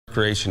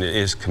Recreation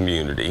is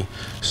community,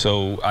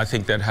 so I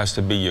think that has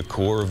to be your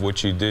core of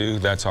what you do.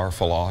 That's our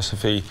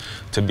philosophy,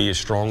 to be as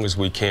strong as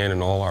we can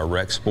in all our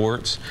rec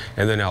sports,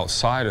 and then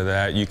outside of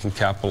that you can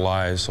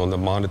capitalize on the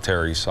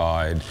monetary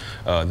side,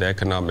 the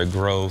economic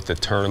growth, the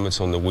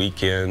tournaments on the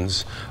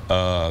weekends,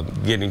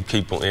 getting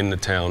people in the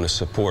town to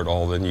support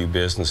all the new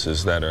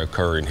businesses that are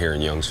occurring here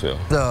in Youngsville.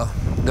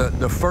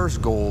 The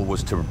first goal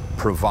was to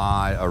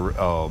provide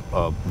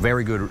a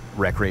very good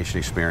recreation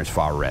experience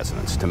for our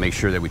residents, to make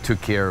sure that we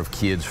took care of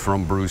kids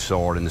from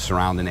Broussard and the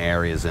surrounding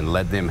areas and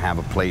let them have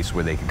a place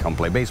where they could come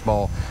play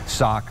baseball,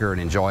 soccer,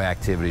 and enjoy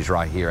activities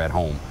right here at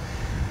home.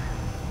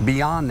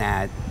 Beyond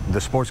that,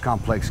 the sports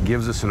complex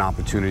gives us an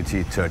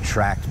opportunity to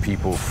attract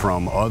people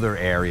from other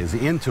areas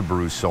into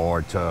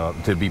Broussard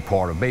to be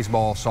part of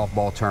baseball,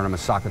 softball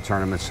tournaments, soccer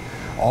tournaments,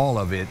 all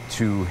of it,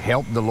 to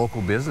help the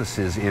local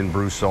businesses in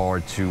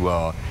Broussard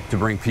to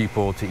bring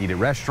people to eat at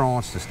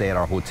restaurants, to stay at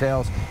our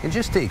hotels, and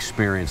just to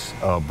experience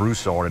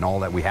Broussard and all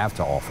that we have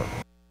to offer.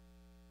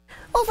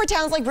 Well, for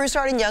towns like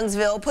Broussard and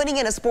Youngsville, putting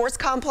in a sports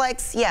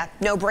complex, yeah,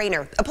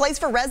 no-brainer. A place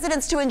for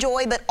residents to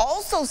enjoy, but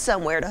also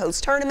somewhere to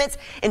host tournaments,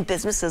 and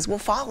businesses will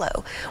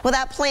follow. Well,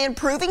 that plan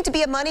proving to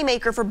be a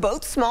moneymaker for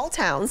both small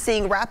towns,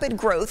 seeing rapid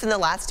growth in the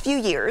last few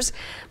years.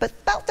 But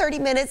about 30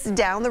 minutes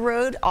down the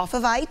road off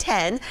of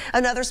I-10,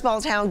 another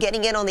small town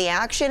getting in on the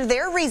action.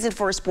 Their reason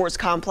for a sports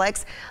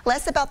complex,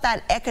 less about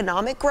that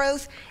economic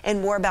growth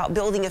and more about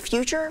building a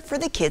future for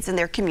the kids in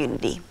their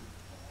community.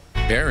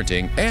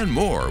 Parenting and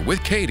more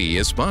with Katie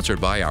is sponsored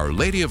by Our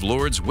Lady of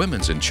Lourdes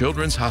Women's and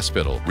Children's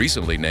Hospital,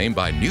 recently named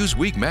by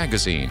Newsweek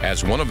magazine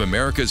as one of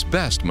America's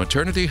best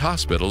maternity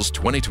hospitals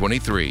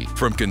 2023.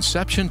 From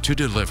conception to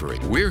delivery,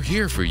 we're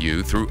here for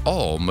you through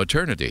all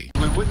maternity.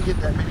 We wouldn't get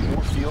that many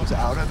more fields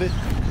out of it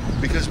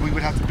because we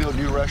would have to build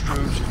new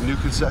restrooms, new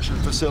concession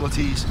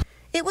facilities.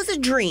 It was a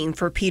dream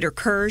for Peter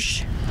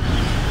Kirsch.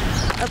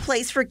 A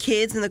place for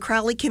kids in the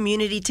Crowley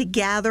community to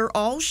gather,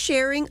 all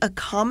sharing a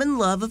common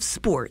love of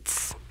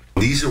sports.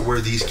 These are where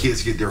these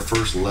kids get their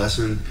first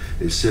lesson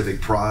in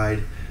civic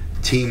pride,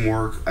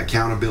 teamwork,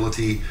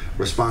 accountability,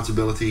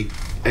 responsibility,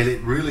 and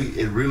it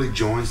really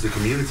joins the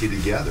community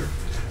together.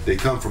 They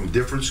come from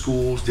different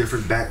schools,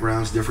 different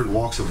backgrounds, different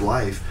walks of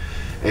life,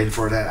 and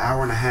for that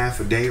hour and a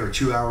half a day or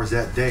 2 hours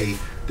that day,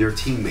 they're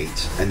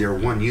teammates and they're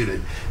one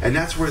unit, and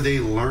that's where they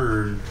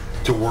learn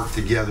to work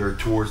together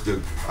towards a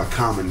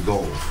common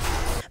goal.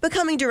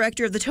 Becoming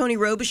director of the Tony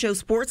Robichaux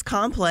Sports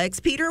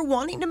Complex, Peter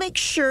wanting to make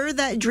sure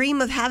that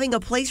dream of having a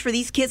place for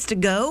these kids to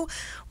go,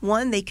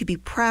 one they could be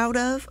proud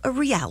of, a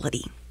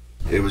reality.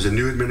 It was a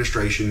new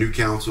administration, new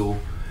council.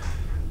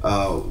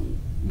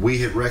 They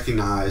had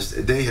recognized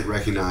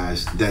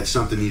that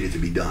something needed to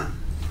be done.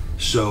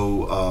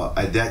 So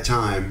at that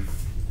time,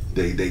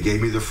 they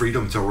gave me the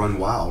freedom to run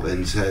wild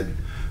and said,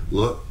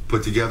 look,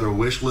 put together a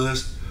wish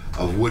list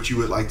of what you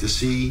would like to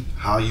see,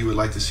 how you would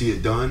like to see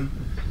it done,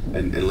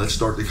 and let's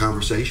start the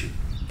conversation.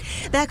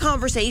 That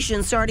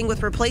conversation starting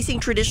with replacing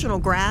traditional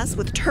grass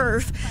with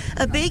turf,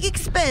 a big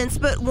expense,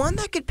 but one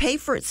that could pay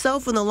for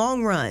itself in the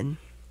long run.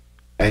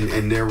 And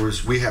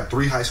we have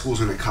 3 high schools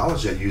and a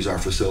college that use our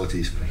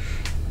facilities.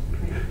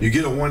 You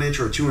get a 1-inch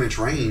or a 2-inch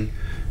rain,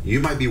 you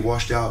might be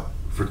washed out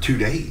for 2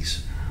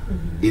 days.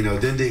 You know,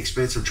 then the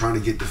expense of trying to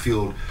get the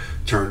field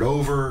turned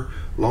over,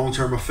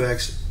 long-term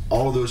effects,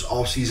 all of those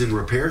off-season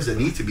repairs that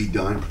need to be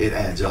done, it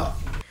adds up.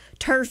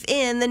 Turf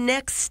in, the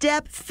next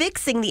step,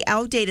 fixing the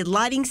outdated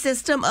lighting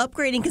system,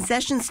 upgrading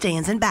concession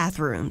stands and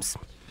bathrooms.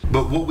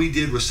 But what we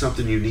did was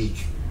something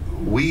unique.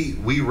 We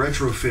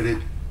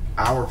retrofitted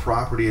our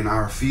property and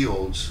our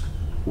fields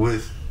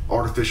with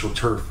artificial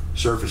turf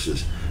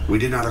surfaces. We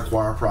did not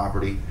acquire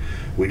property.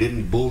 We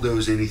didn't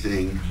bulldoze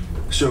anything.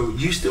 So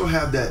you still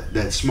have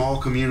that small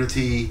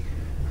community,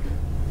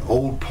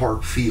 old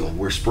park feel.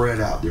 We're spread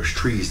out. There's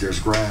trees, there's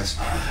grass,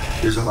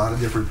 there's a lot of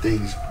different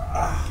things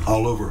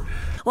all over.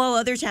 While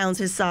other towns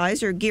his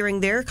size are gearing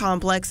their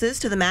complexes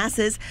to the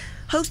masses,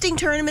 hosting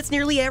tournaments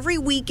nearly every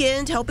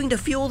weekend, helping to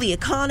fuel the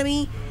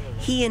economy,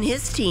 he and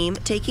his team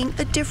taking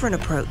a different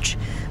approach,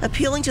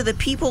 appealing to the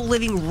people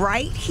living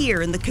right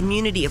here in the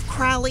community of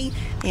Crowley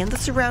and the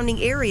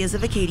surrounding areas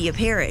of Acadia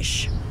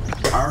Parish.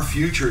 Our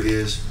future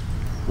is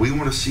we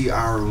want to see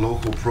our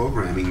local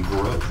programming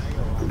grow.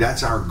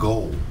 That's our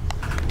goal,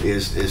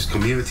 is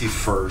community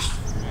first,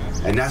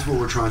 and that's what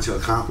we're trying to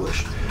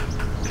accomplish.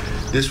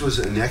 This was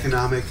an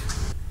economic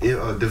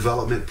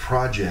development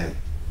project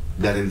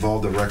that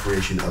involved a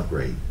recreation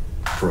upgrade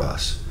for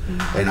us.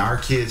 And our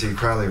kids in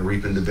Crowley are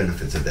reaping the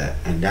benefits of that,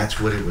 and that's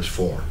what it was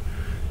for.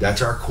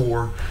 That's our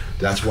core.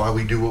 That's why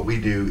we do what we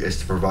do, is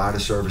to provide a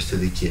service to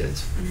the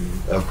kids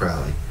of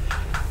Crowley.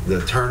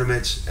 The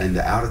tournaments and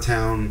the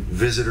out-of-town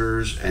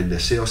visitors and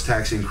the sales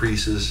tax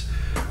increases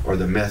are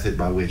the method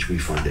by which we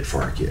fund it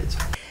for our kids.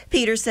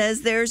 Peter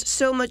says there's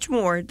so much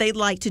more they'd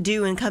like to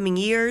do in coming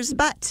years,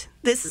 but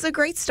this is a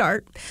great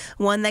start,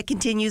 one that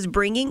continues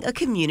bringing a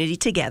community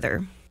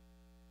together.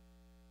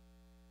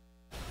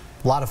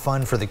 a lot of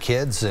fun for the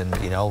kids, and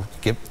you know,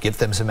 give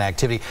them some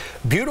activity.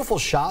 Beautiful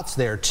shots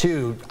there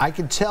too. I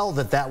could tell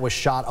that was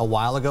shot a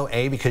while ago.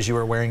 A, because you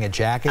were wearing a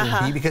jacket,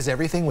 and B, because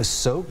everything was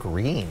so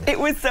green. It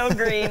was so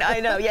green. I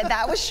know. Yeah,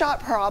 that was shot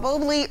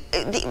probably.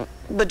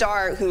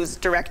 Badar, who's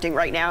directing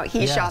right now,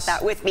 he shot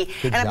that with me.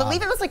 Good and job. I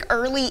believe it was like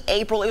early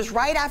April. It was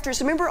right after,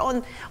 so remember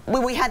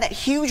when we had that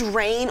huge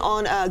rain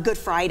on Good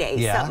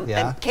Friday?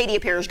 And Katie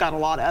Parrish got a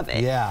lot of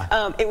it.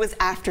 It was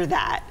after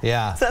that.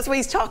 So that's why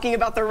he's talking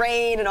about the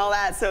rain and all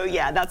that. So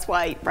yeah, that's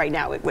why right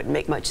now it wouldn't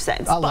make much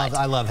sense. I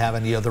love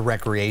having, you know, the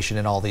recreation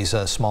in all these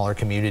smaller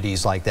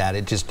communities like that.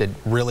 It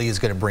really is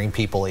going to bring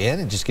people in.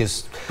 It just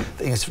gives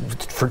things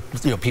for,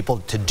 you know, people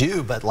to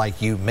do. But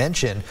like you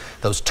mentioned,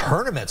 those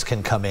tournaments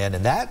can come in,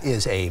 and that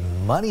is a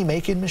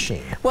money-making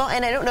machine. Well,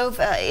 and I don't know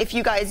if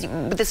you guys,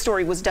 this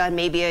story was done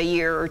maybe a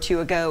year or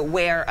two ago,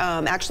 where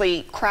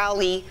actually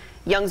Crowley,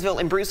 Youngsville,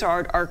 and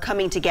Broussard are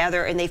coming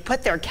together, and they've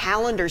put their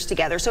calendars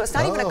together, so it's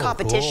not even a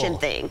competition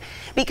thing.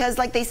 Because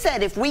like they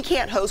said, if we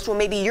can't host, well,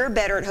 maybe you're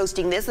better at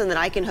hosting this, and then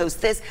I can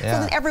host this, so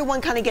then everyone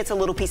kind of gets a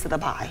little piece of the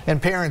pie.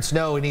 And parents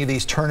know any of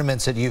these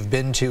tournaments that you've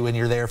been to and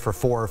you're there for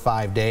 4 or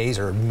 5 days,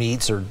 or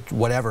meets or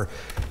whatever,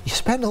 you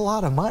spend a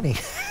lot of money.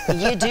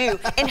 You do.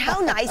 And how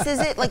nice is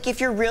it, like,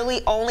 if you're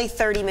really only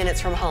 30 minutes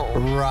from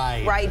home?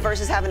 Right,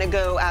 versus having to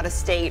go out of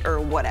state or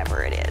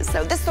whatever it is.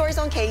 So this story's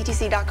on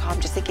KATC.com,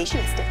 just in case you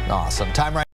missed it. Awesome. Time right